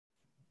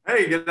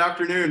Hey, good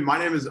afternoon. My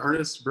name is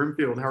Ernest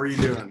Broomfield. How are you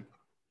doing?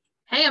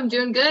 Hey, I'm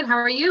doing good. How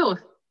are you?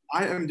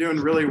 I am doing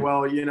really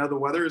well. The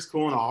weather is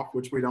cooling off,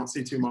 which we don't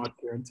see too much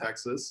here in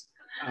Texas.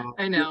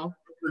 I know.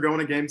 We're going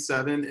to game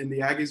seven, and the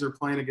Aggies are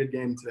playing a good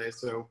game today.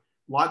 So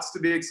lots to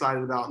be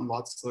excited about and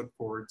lots to look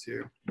forward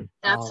to. Uh,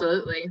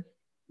 Absolutely.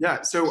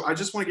 yeah, so I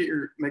just want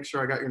to make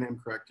sure I got your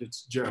name correct.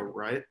 It's Joe,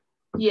 right?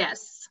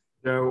 Yes.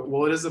 Joe,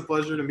 well, it is a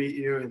pleasure to meet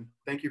you, and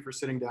thank you for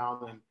sitting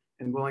down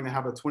and willing to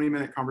have a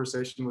 20-minute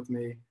conversation with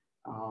me.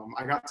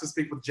 I got to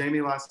speak with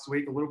Jamie last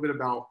week a little bit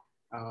about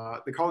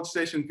the College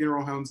Station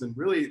Funeral Homes and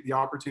really the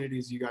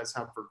opportunities you guys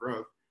have for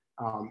growth.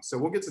 So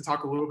we'll get to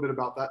talk a little bit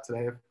about that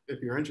today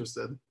if you're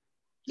interested.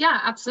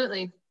 Yeah,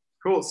 absolutely.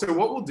 Cool. So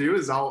what we'll do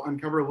is I'll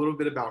uncover a little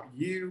bit about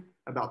you,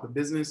 about the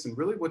business, and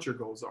really what your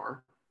goals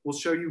are. We'll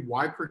show you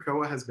why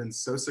Precoa has been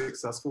so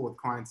successful with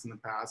clients in the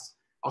past.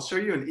 I'll show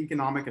you an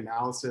economic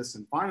analysis.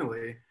 And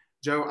finally,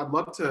 Joe, I'd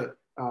love to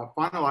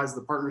finalize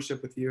the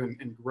partnership with you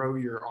and grow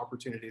your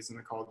opportunities in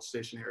the College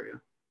Station area.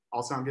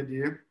 All sound good to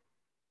you?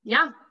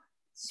 Yeah,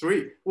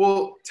 Sweet.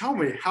 Well, tell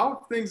me, how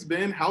have things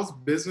been? How's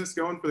business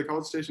going for the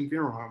College Station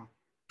Funeral Home?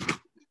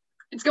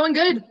 it's going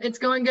good. It's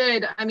going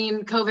good. I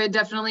mean, COVID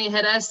definitely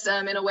hit us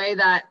in a way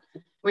that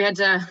we had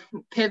to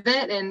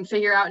pivot and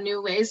figure out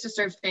new ways to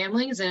serve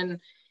families and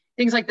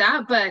things like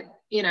that. But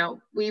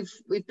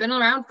we've been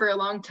around for a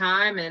long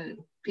time, and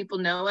people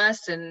know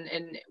us,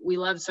 and we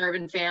love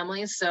serving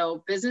families.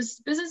 So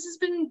business has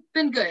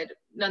been good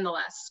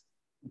nonetheless.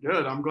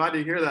 Good. I'm glad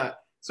to hear that.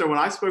 So when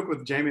I spoke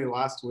with Jamie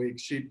last week,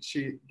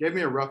 she gave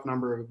me a rough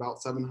number of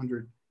about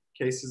 700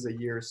 cases a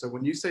year. So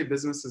when you say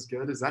business is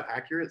good, is that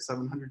accurate?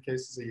 700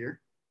 cases a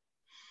year?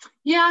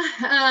 Yeah,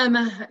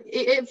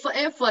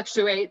 it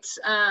fluctuates,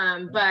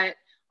 but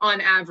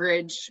on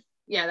average,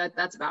 yeah,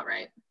 that's about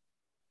right.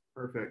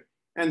 Perfect.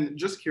 And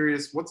just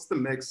curious, what's the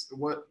mix?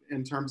 What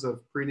in terms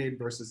of pre-need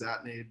versus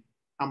at need?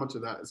 How much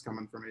of that is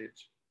coming from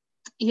each?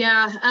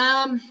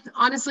 Yeah,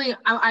 honestly,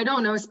 I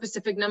don't know a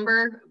specific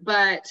number,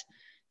 but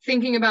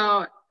thinking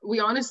about, we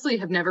honestly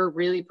have never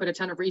really put a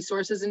ton of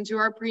resources into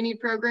our pre-need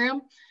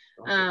program.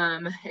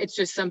 Gotcha. It's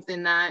just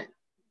something that,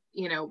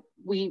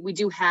 we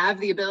do have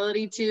the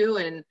ability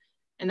to,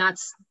 and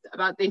that's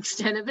about the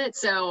extent of it.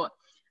 So,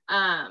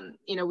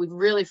 we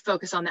really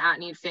focus on the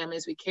at-need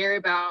families. We care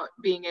about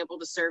being able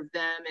to serve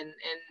them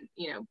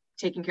and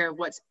taking care of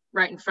what's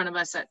right in front of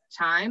us at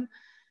time.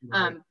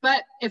 Right.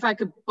 But if I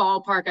could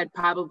ballpark, I'd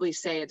probably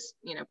say it's,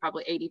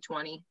 probably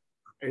 80-20.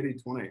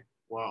 80/20.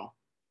 Wow.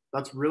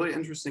 That's really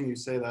interesting you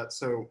say that.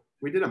 So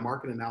we did a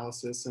market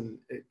analysis, and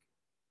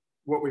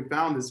what we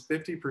found is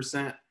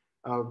 50%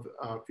 of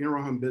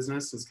funeral home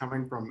business is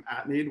coming from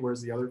at need,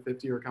 whereas the other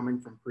 50 are coming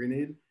from pre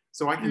need.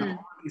 So I can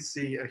already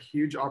see a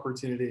huge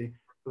opportunity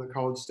for the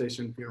College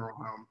Station Funeral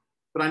Home.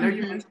 But I know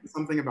you Mm-hmm. mentioned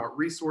something about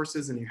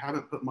resources and you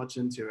haven't put much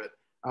into it.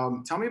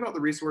 Tell me about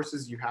the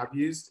resources you have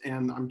used,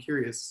 and I'm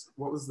curious,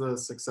 what was the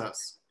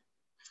success?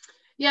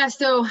 Yeah,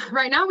 so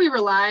right now we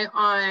rely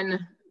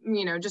on,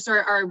 just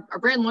our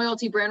brand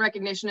loyalty, brand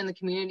recognition in the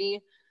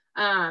community.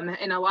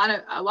 And a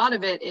lot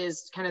of it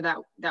is kind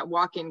of that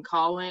walk-in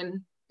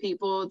call-in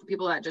people, the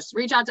people that just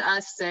reach out to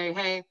us, say,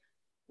 hey,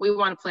 we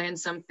want to plan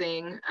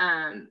something.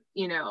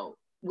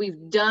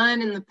 We've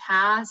done in the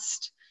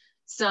past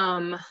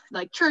some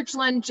like church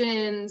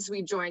luncheons,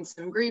 we joined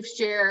some grief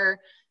share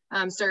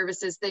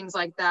services, things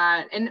like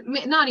that. And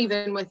not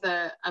even with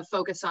a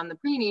focus on the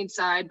pre-need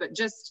side, but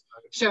just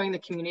showing the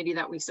community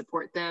that we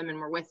support them and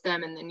we're with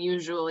them. And then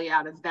usually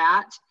out of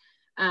that,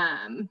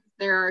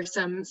 there are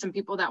some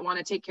people that want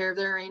to take care of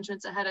their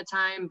arrangements ahead of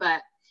time.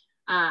 But,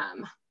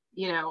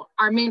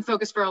 our main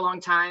focus for a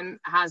long time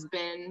has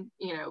been,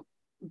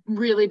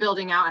 really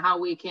building out how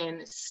we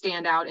can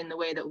stand out in the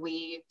way that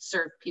we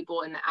serve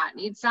people in the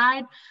at-need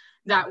side,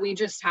 that we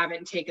just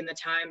haven't taken the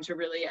time to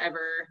really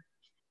ever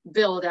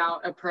build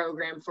out a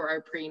program for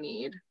our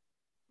pre-need.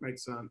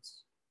 Makes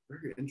sense.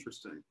 Very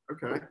interesting.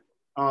 Okay.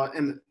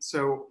 And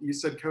so you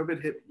said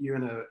COVID hit you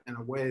in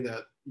a way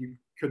that you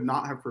could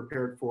not have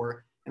prepared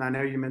for. And I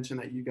know you mentioned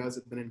that you guys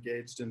have been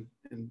engaged in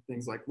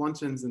things like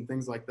luncheons and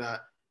things like that.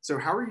 So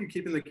how are you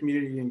keeping the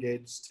community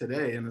engaged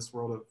today in this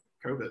world of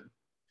COVID?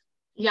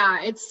 Yeah,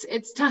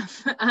 it's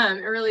tough.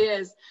 It really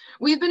is.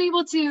 We've been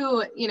able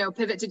to,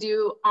 pivot to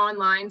do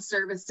online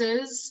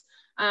services.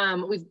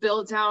 We've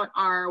built out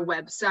our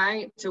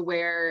website to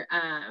where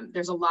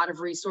there's a lot of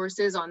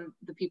resources on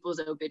the people's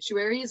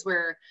obituaries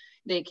where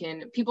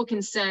people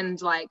can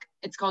send, like,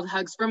 it's called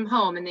Hugs from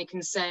Home, and they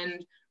can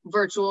send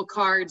virtual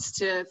cards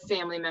to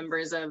family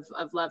members of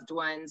loved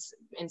ones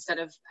instead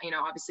of,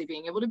 obviously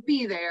being able to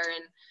be there.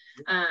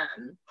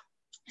 And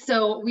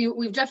so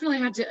we've definitely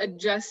had to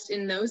adjust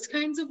in those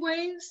kinds of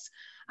ways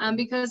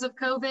because of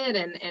COVID,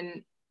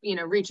 and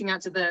reaching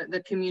out to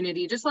the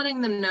community, just letting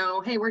them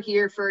know, hey, we're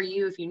here for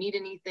you if you need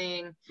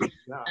anything.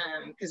 Yeah.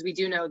 Because we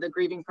do know the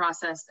grieving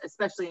process,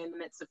 especially in the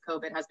midst of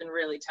COVID, has been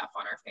really tough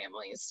on our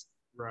families.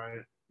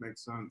 Right.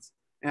 Makes sense.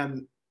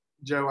 And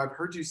Joe, I've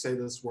heard you say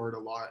this word a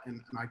lot,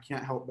 and I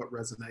can't help but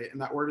resonate.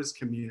 And that word is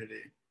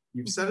community.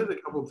 You've said Mhm. it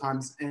a couple of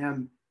times,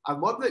 and I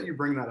love that you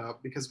bring that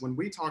up, because when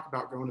we talk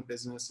about growing a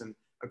business and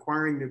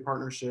acquiring new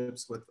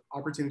partnerships with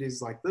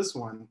opportunities like this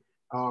one,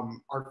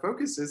 our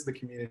focus is the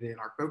community and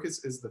our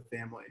focus is the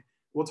family.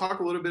 We'll talk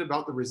a little bit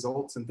about the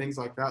results and things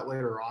like that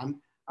later on.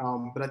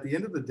 But at the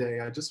end of the day,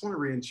 I just want to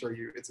reassure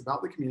you, it's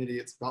about the community,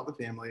 it's about the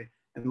family.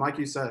 And like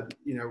you said,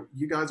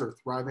 you guys are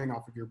thriving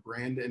off of your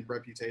brand and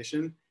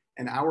reputation.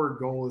 And our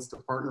goal is to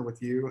partner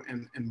with you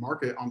and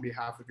market on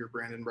behalf of your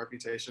brand and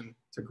reputation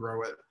to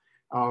grow it.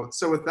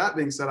 So with that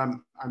being said,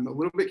 I'm a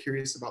little bit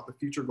curious about the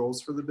future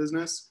goals for the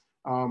business.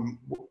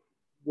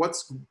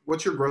 What's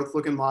your growth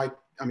looking like?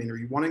 I mean, are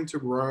you wanting to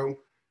grow?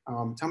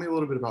 Tell me a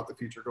little bit about the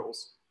future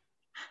goals.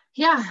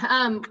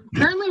 Yeah,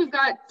 currently we've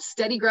got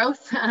steady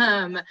growth.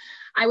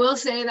 I will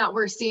say that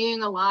we're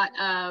seeing a lot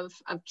of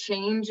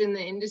change in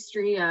the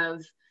industry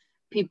of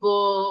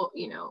people,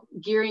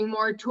 gearing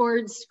more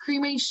towards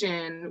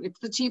cremation. It's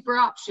the cheaper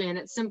option.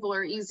 It's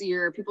simpler,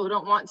 easier. People who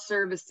don't want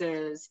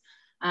services,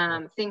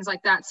 things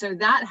like that. So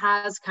that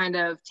has kind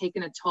of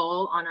taken a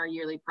toll on our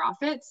yearly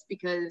profits,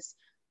 because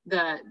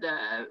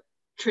the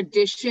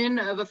tradition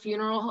of a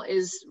funeral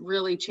is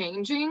really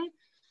changing.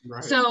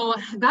 Right. So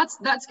that's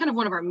kind of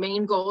one of our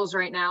main goals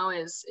right now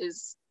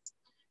is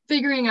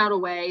figuring out a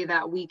way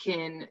that we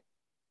can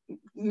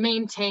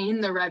maintain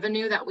the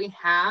revenue that we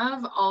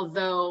have,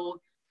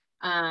 although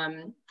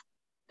the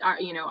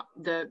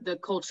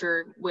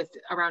culture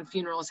around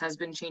funerals has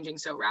been changing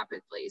so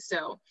rapidly.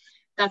 So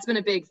that's been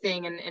a big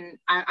thing, and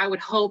I would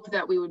hope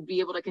that we would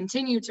be able to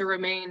continue to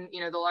remain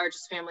the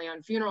largest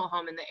family-owned funeral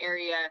home in the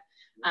area,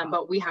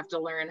 but we have to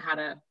learn how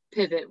to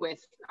pivot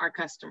with our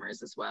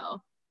customers as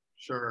well.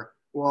 Sure.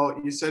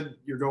 Well, you said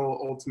your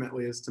goal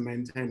ultimately is to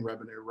maintain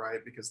revenue, right?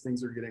 Because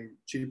things are getting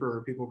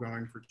cheaper, people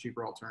going for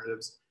cheaper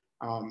alternatives.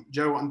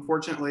 Joe,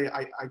 unfortunately,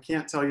 I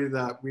can't tell you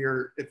that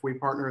if we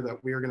partner,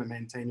 that we are going to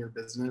maintain your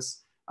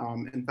business.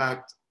 In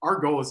fact,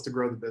 our goal is to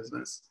grow the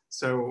business.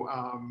 So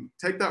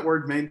take that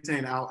word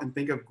maintain out and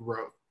think of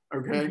growth,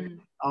 okay?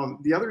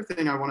 Mm-hmm. The other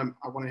thing I want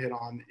to hit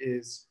on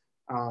is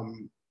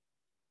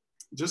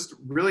just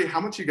really how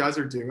much you guys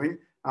are doing.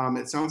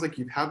 It sounds like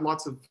you've had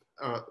lots of,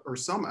 or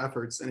some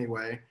efforts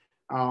anyway,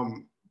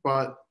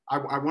 but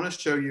I want to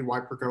show you why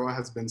Precoa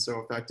has been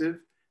so effective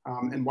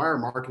and why our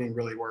marketing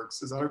really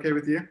works. Is that okay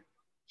with you?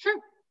 Sure.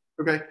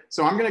 Okay,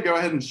 so I'm going to go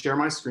ahead and share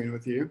my screen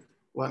with you.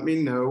 Let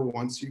me know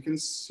once you can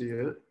see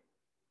it.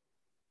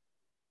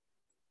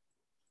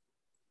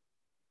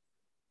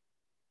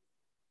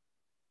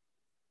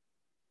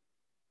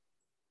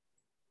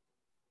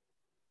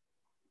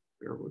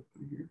 Bear with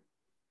me here.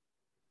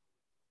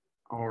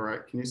 All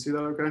right, can you see that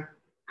okay?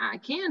 I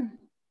can.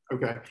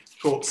 Okay,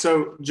 cool.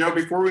 So Joe,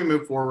 before we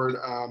move forward,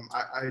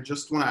 I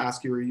just want to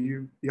ask you, are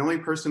you the only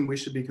person we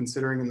should be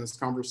considering in this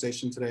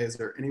conversation today? Is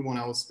there anyone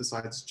else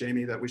besides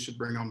Jamie that we should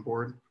bring on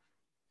board?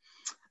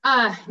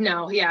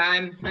 No, yeah,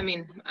 I'm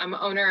an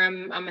owner,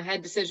 I'm a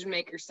head decision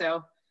maker,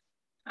 so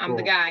I'm cool.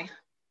 The guy.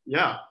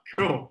 Yeah,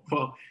 cool.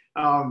 Well,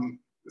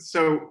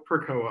 so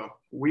Precoa,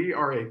 we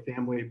are a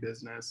family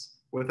business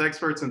with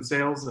experts in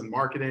sales and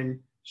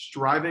marketing,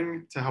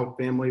 striving to help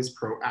families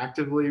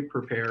proactively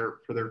prepare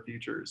for their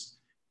futures.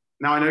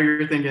 Now, I know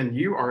you're thinking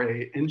you are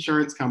an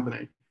insurance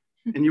company,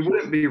 and you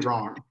wouldn't be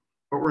wrong,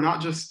 but we're not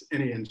just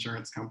any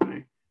insurance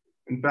company.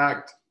 In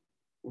fact,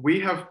 we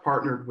have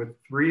partnered with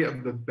 3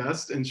 of the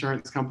best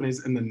insurance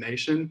companies in the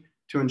nation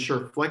to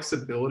ensure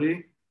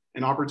flexibility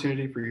and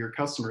opportunity for your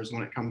customers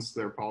when it comes to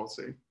their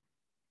policy.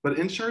 But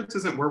insurance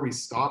isn't where we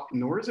stop,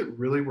 nor is it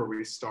really where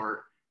we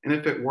start. And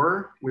if it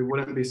were, we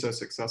wouldn't be so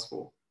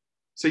successful.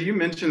 So you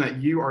mentioned that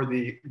you are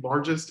the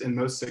largest and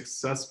most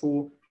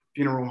successful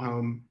funeral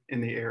home in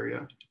the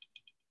area.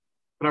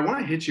 But I want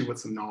to hit you with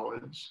some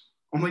knowledge.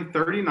 Only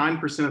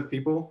 39% of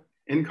people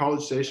in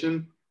College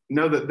Station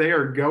know that they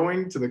are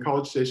going to the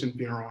College Station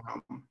funeral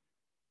home.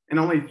 And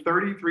only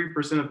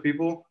 33% of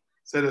people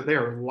say that they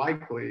are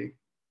likely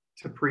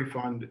to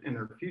pre-fund in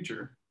their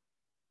future.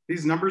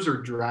 These numbers are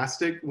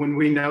drastic when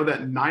we know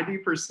that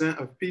 90%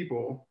 of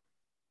people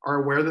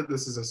are aware that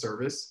this is a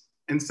service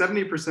and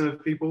 70%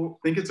 of people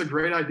think it's a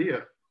great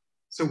idea.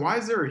 So why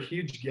is there a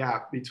huge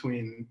gap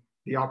between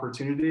the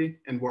opportunity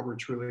and what we're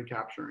truly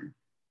capturing?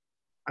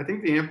 I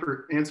think the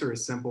answer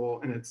is simple,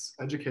 and it's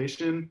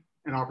education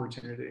and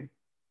opportunity.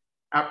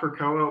 At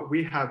Precoa,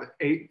 we have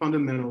 8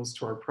 fundamentals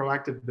to our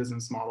proactive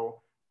business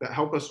model that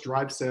help us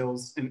drive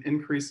sales and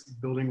increase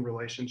building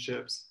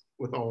relationships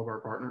with all of our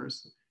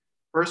partners.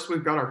 First,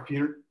 we've got our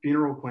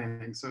funeral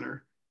planning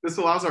center. This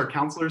allows our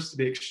counselors to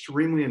be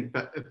extremely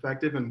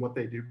effective in what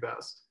they do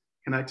best,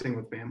 connecting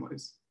with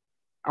families.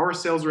 Our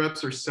sales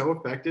reps are so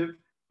effective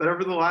that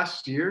over the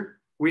last year,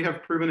 we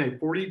have proven a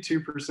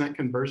 42%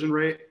 conversion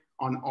rate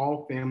on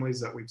all families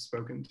that we've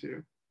spoken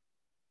to.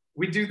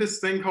 We do this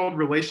thing called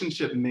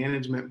relationship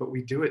management, but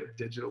we do it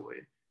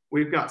digitally.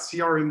 We've got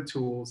CRM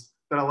tools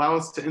that allow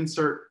us to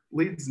insert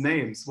leads'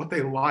 names, what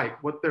they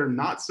like, what they're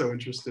not so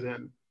interested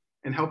in,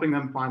 and helping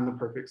them find the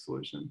perfect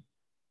solution.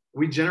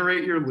 We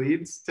generate your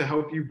leads to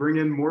help you bring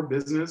in more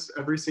business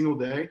every single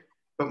day,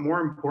 but more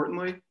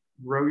importantly,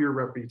 grow your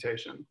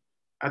reputation.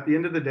 At the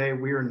end of the day,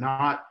 we are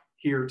not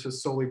here to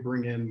solely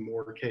bring in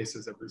more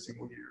cases every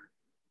single year.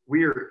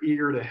 We are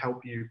eager to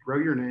help you grow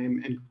your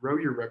name and grow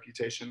your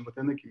reputation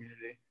within the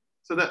community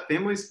so that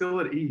families feel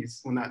at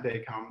ease when that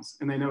day comes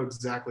and they know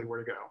exactly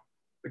where to go,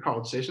 the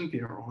College Station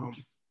Funeral Home.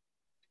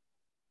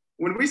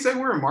 When we say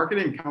we're a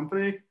marketing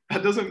company,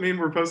 that doesn't mean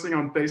we're posting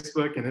on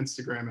Facebook and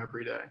Instagram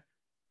every day.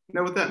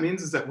 No, what that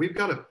means is that we've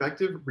got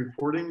effective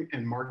reporting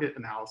and market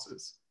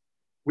analysis.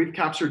 We've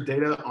captured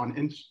data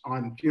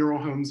on funeral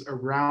homes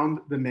around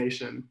the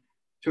nation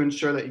to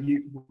ensure that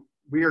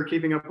we are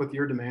keeping up with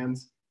your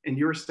demands and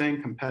you're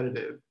staying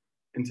competitive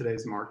in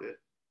today's market.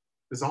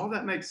 Does all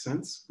that make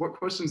sense? What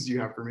questions do you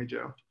have for me,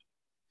 Joe?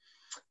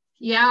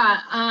 Yeah,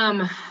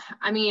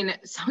 I mean,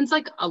 it sounds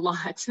like a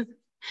lot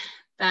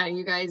that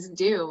you guys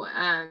do,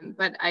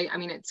 but I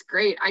mean, it's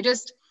great.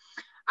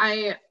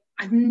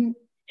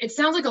 It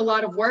sounds like a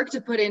lot of work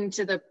to put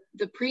into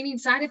the pre-need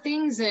side of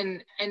things,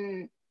 and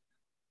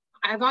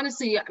I've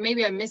honestly,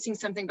 maybe I'm missing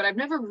something, but I've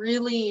never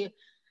really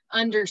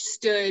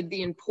understood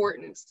the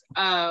importance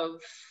of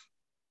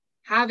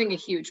having a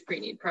huge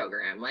pre-need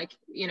program. Like,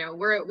 you know,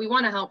 we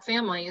want to help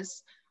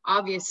families,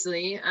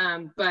 obviously,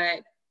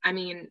 but I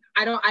mean,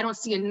 I don't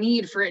see a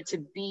need for it to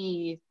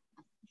be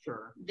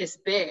this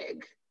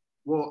big.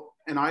 Well,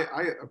 and I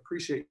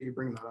appreciate you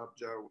bringing that up,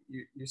 Joe.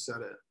 You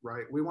said it,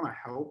 right? We want to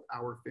help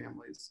our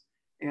families.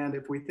 And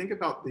if we think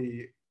about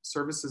the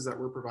services that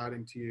we're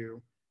providing to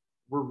you,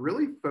 we're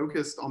really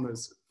focused on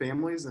those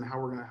families and how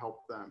we're going to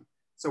help them.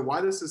 So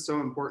why this is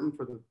so important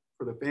for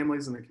the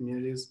families and the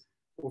communities?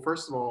 Well,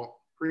 first of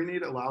all,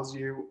 pre-need allows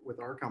you with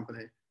our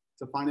company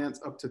to finance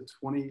up to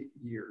 20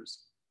 years,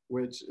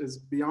 which is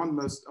beyond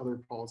most other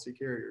policy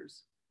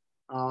carriers.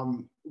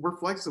 We're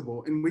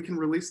flexible and we can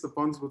release the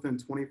funds within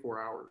 24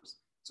 hours.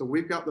 So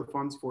we've got the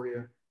funds for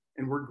you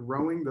and we're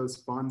growing those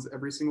funds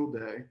every single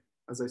day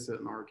as they sit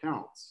in our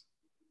accounts.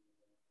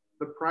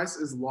 The price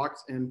is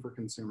locked in for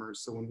consumers.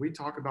 So when we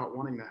talk about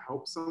wanting to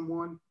help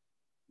someone,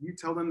 you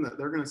tell them that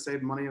they're going to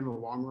save money in the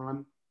long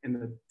run. And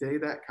the day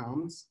that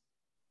comes,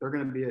 they're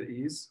going to be at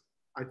ease.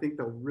 I think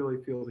they'll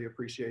really feel the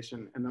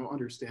appreciation and they'll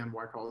understand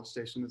why College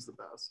Station is the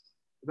best.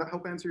 Does that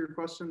help answer your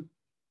question?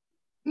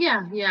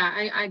 Yeah,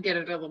 I get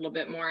it a little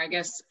bit more, I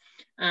guess.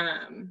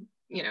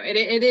 You know,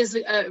 it is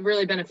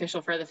really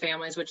beneficial for the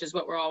families, which is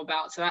what we're all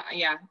about. So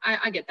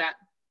I get that.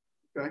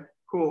 Okay,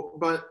 cool.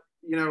 But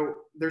you know,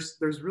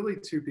 there's really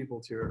two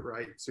people to it,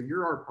 right? So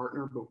you're our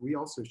partner, but we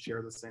also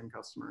share the same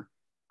customer.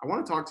 I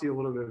want to talk to you a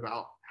little bit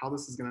about how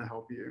this is going to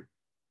help you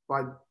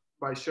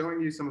by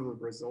showing you some of the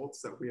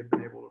results that we have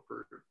been able to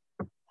prove.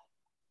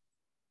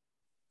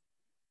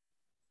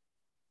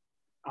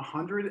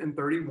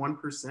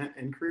 131%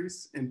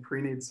 increase in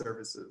pre-need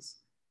services.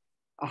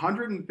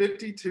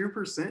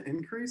 152%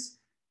 increase.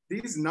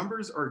 These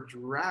numbers are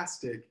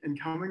drastic and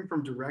coming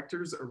from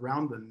directors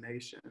around the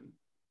nation.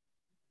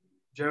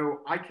 Joe,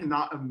 I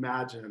cannot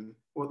imagine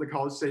what the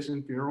College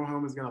Station Funeral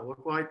Home is going to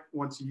look like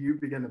once you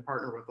begin to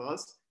partner with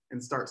us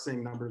and start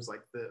seeing numbers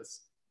like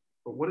this.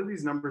 But what do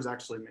these numbers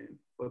actually mean?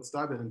 Let's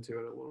dive into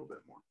it a little bit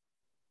more.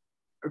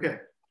 Okay,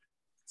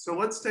 so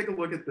let's take a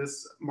look at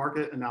this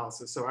market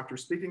analysis. So after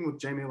speaking with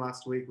Jamie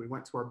last week, we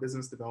went to our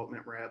business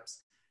development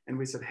reps and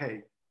we said,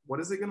 hey, what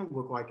is it going to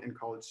look like in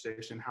College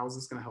Station? How is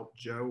this going to help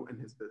Joe and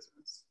his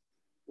business?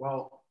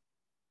 Well,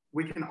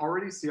 we can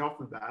already see off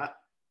the bat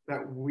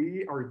that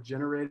we are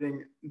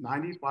generating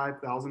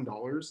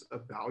 $95,000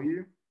 of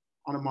value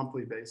on a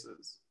monthly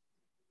basis.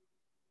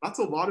 That's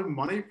a lot of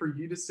money for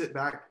you to sit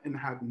back and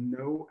have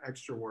no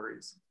extra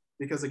worries.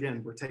 Because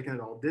again, we're taking it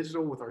all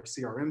digital with our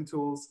CRM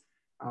tools,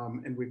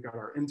 and we've got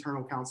our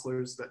internal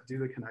counselors that do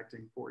the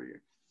connecting for you.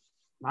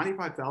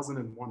 $95,000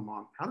 in 1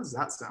 month. How does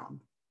that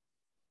sound?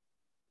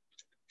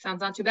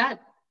 Sounds not too bad.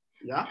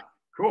 Yeah,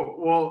 cool.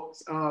 Well,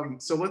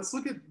 so let's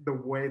look at the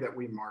way that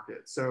we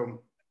market.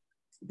 So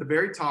the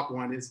very top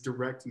one is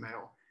direct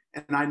mail.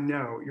 And I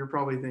know you're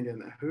probably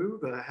thinking, who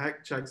the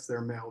heck checks their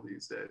mail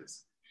these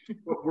days?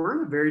 But we're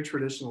in a very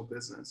traditional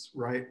business,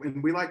 right?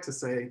 And we like to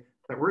say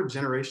that we're a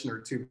generation or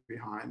two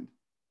behind.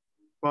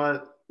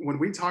 But when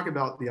we talk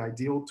about the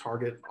ideal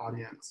target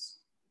audience,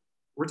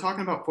 we're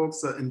talking about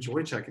folks that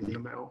enjoy checking the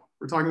mail.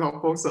 We're talking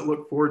about folks that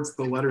look forward to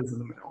the letters in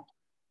the mail.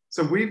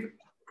 So we've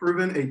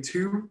proven a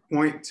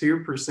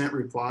 2.2%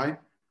 reply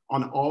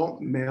on all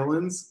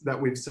mail-ins that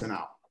we've sent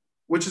out,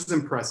 which is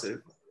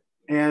impressive.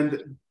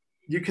 And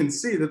you can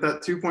see that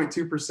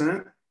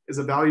 2.2% is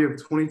a value of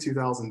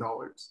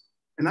 $22,000.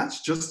 And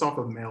that's just off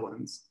of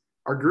mail-ins.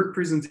 Our group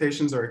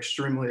presentations are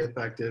extremely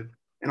effective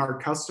and our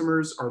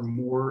customers are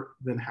more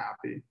than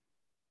happy.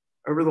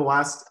 Over the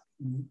last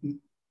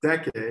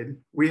decade,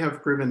 we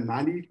have proven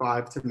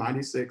 95 to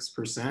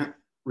 96%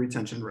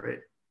 retention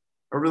rate.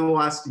 Over the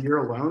last year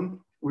alone,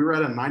 we were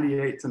at a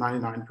 98 to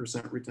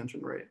 99%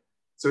 retention rate.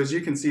 So as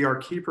you can see, our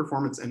key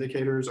performance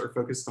indicators are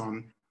focused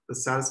on the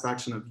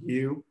satisfaction of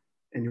you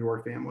and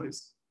your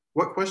families.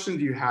 What question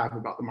do you have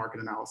about the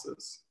market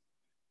analysis?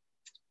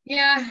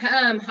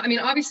 Yeah, I mean,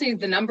 obviously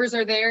the numbers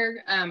are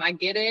there. I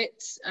get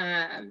it.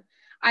 I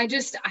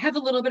have a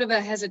little bit of a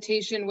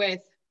hesitation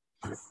with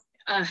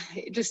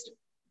just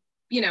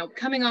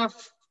coming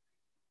off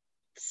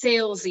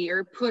salesy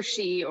or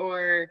pushy,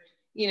 or,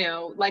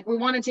 like we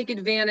want to take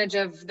advantage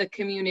of the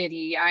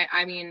community.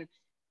 I mean,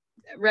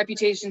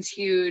 reputation's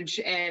huge,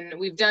 and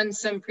we've done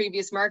some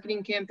previous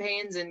marketing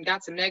campaigns and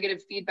got some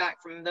negative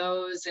feedback from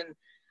those. And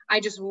I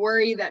just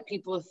worry that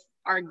people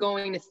are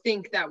going to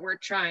think that we're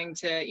trying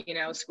to,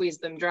 squeeze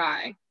them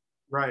dry.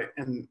 Right.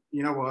 And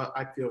you know what?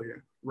 I feel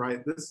you,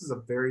 right? This is a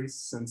very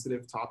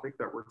sensitive topic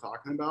that we're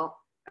talking about.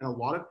 And a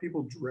lot of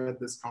people dread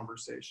this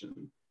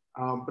conversation.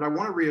 But I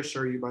want to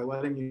reassure you by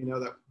letting you know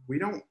that we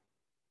don't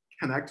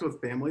connect with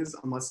families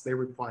unless they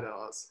reply to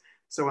us.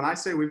 So when I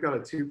say we've got a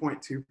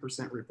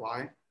 2.2%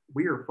 reply,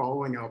 we are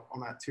following up on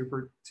that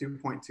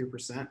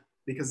 2.2%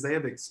 because they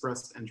have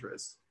expressed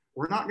interest.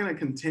 We're not going to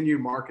continue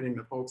marketing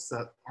to folks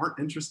that aren't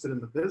interested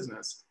in the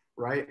business,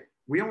 right?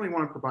 We only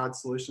want to provide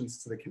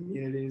solutions to the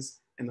communities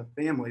and the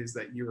families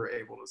that you are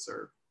able to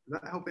serve.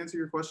 Does that help answer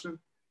your question?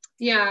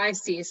 Yeah, I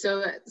see.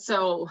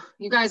 So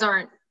you guys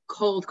aren't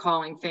cold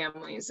calling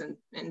families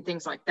and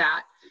things like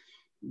that.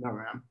 No,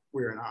 ma'am,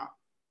 we are not.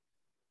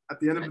 At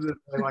the end of the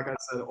day, like I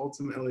said,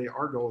 ultimately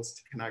our goal is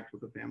to connect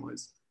with the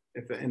families.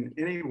 If in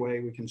any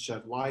way we can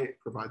shed light,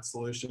 provide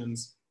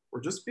solutions,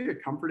 or just be a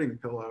comforting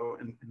pillow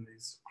in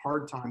these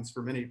hard times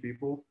for many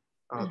people,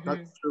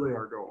 that's truly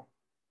our goal.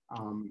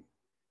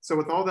 So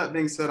with all that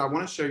being said, I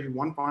want to show you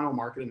one final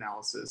market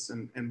analysis.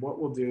 And what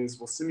we'll do is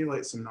we'll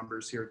simulate some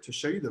numbers here to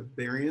show you the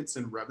variance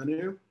in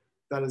revenue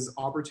that is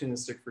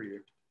opportunistic for you.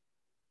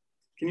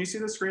 Can you see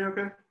the screen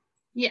okay?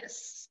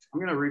 Yes.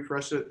 I'm going to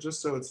refresh it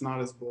just so it's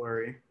not as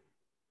blurry.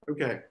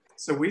 Okay.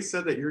 So we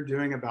said that you're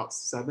doing about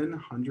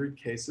 700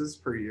 cases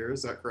per year.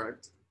 Is that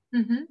correct?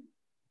 Mm-hmm.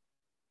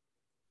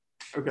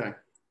 Okay.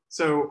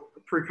 So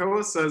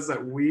Precoa says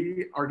that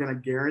we are going to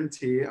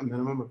guarantee a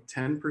minimum of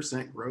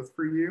 10% growth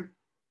for you.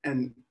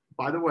 And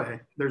by the way,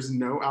 there's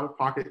no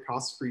out-of-pocket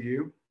costs for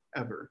you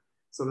ever.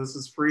 So this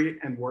is free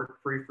and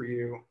work-free for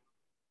you.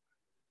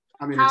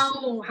 I mean,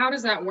 how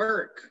does that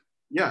work?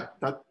 Yeah,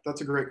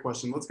 that's a great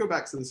question. Let's go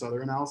back to this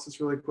other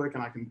analysis really quick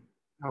and I can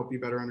help you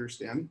better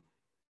understand.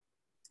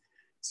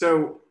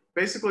 So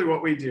basically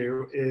what we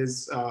do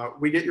is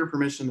we get your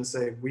permission to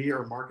say we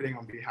are marketing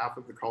on behalf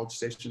of the College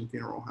Station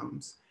Funeral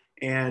Homes.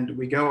 And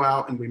we go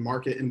out and we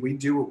market and we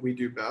do what we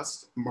do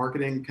best,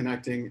 marketing,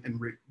 connecting, and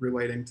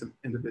relating to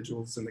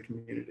individuals in the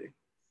community.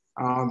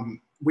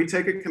 We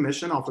take a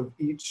commission off of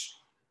each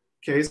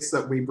case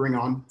that we bring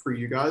on for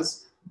you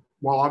guys,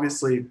 while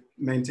obviously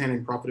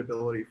maintaining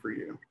profitability for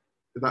you.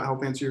 Did that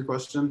help answer your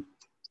question?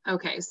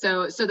 Okay,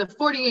 so the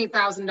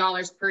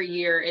 $48,000 per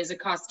year is a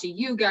cost to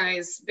you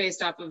guys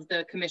based off of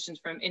the commissions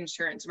from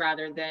insurance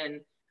rather than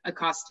a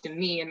cost to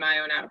me and my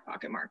own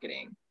out-of-pocket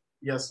marketing.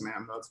 Yes,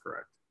 ma'am, that's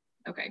correct.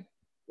 Okay.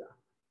 Yeah,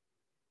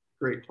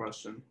 great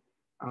question.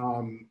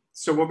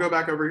 So we'll go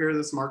back over here to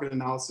this market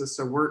analysis.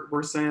 So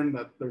we're saying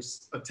that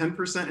there's a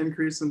 10%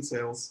 increase in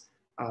sales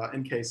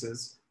in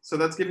cases. So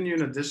that's giving you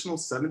an additional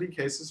 70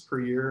 cases per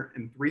year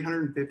and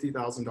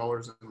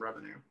 $350,000 in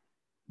revenue.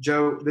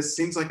 Joe, this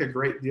seems like a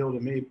great deal to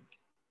me,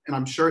 and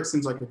I'm sure it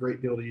seems like a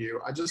great deal to you.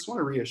 I just want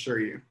to reassure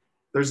you,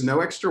 there's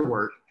no extra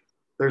work,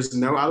 there's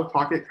no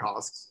out-of-pocket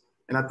costs,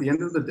 and at the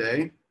end of the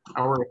day,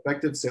 our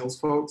effective sales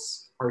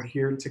folks are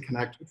here to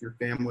connect with your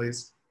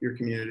families, your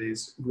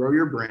communities, grow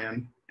your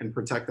brand, and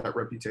protect that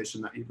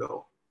reputation that you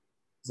built.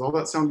 Does all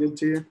that sound good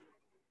to you?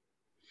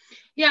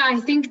 Yeah, I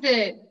think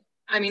that,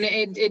 I mean,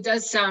 it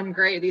does sound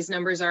great. These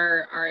numbers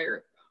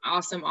are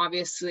awesome,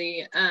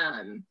 obviously.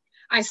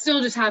 I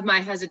still just have my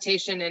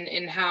hesitation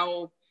in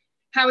how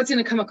it's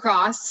going to come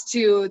across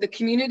to the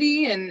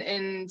community.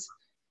 And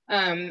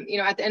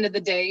at the end of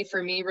the day,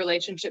 for me,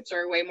 relationships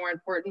are way more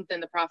important than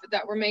the profit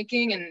that we're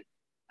making.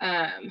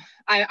 And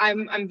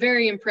I'm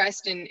very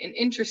impressed and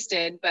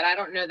interested, but I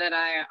don't know that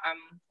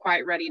I'm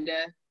quite ready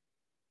to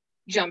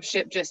jump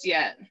ship just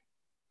yet.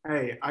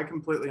 Hey, I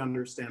completely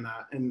understand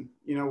that. And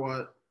you know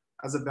what?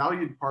 As a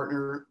valued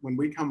partner, when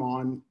we come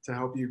on to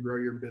help you grow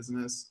your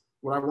business,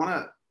 what I want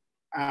to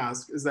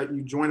ask is that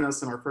you join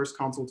us in our first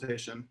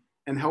consultation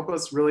and help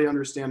us really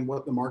understand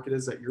what the market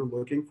is that you're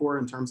looking for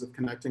in terms of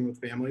connecting with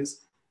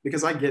families.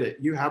 Because I get it,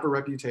 you have a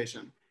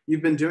reputation.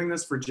 You've been doing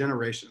this for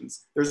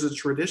generations. There's a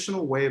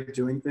traditional way of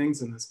doing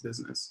things in this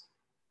business,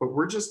 but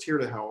we're just here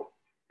to help.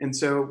 And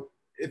so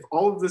if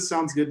all of this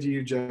sounds good to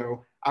you,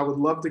 Joe, I would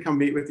love to come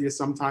meet with you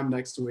sometime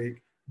next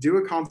week, do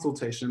a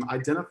consultation,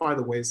 identify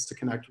the ways to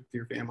connect with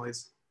your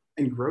families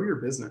and grow your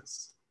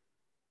business.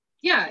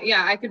 Yeah,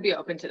 I could be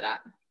open to that.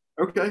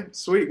 Okay,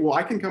 sweet. Well,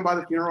 I can come by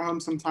the funeral home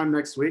sometime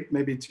next week,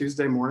 maybe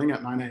Tuesday morning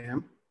at 9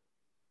 a.m.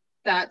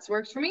 That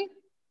works for me.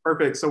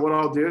 Perfect. So what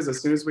I'll do is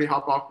as soon as we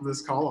hop off of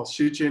this call, I'll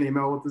shoot you an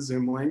email with the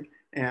Zoom link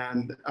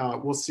and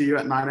we'll see you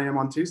at 9 a.m.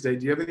 on Tuesday.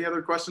 Do you have any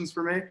other questions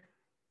for me?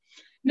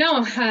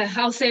 No,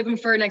 I'll save them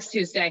for next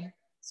Tuesday.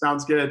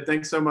 Sounds good.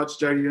 Thanks so much,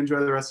 Joe. You enjoy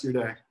the rest of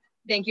your day.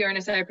 Thank you,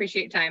 Ernest. I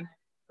appreciate your time.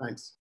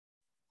 Thanks.